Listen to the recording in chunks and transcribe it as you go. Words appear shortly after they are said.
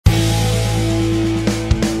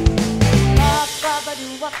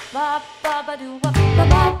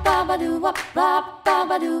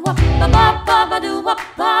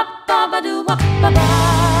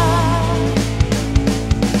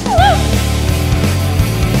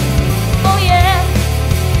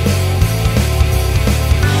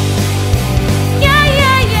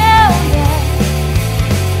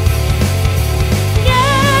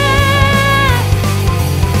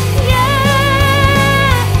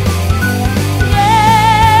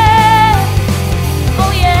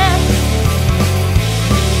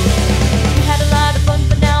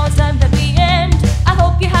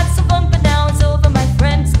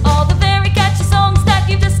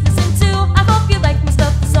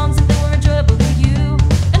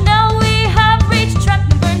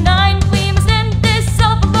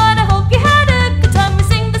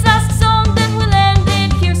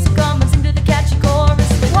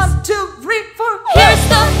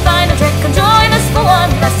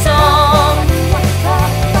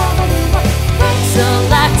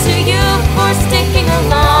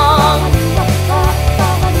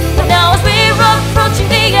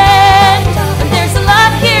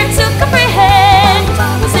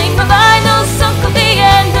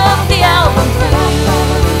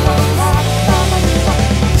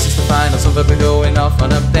We're going off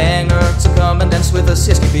on a banger, so come and dance with us.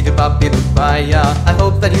 AlexGB231. I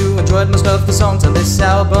hope that you enjoyed most of the songs on this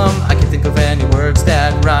album. I can't think of any words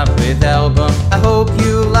that rhyme with album. I hope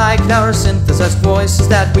you liked our synthesized voices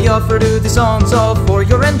that we offer to these songs, all for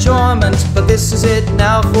your enjoyment. But this is it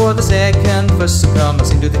now for the second verse, so come and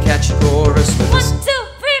sing to the catchy chorus with us. 1, 2,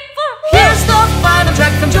 3, 4. Here's the final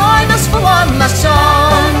track, come join us for one last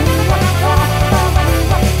song.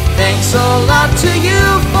 Thanks a lot to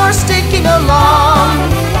you for sticking along.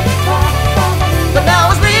 But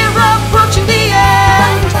now as we're approaching the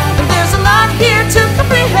end, and there's a lot here to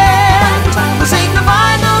comprehend, we'll sing the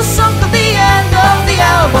final song at the end of the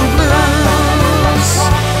album Blues.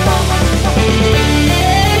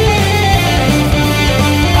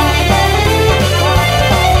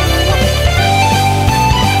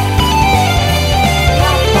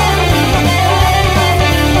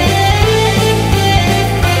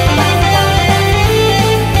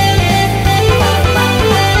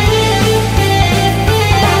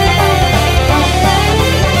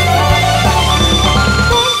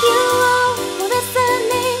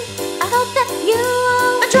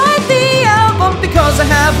 Because I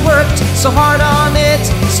have worked so hard on it,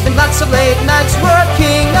 spent lots of late nights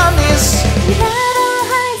working on this. We had our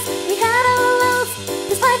highs, we had our lows,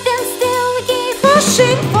 despite them still we keep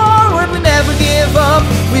pushing forward, we never give up,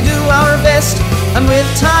 we do our best, and with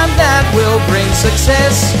time that will bring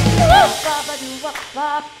success.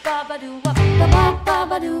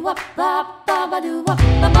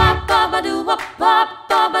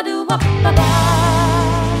 Ba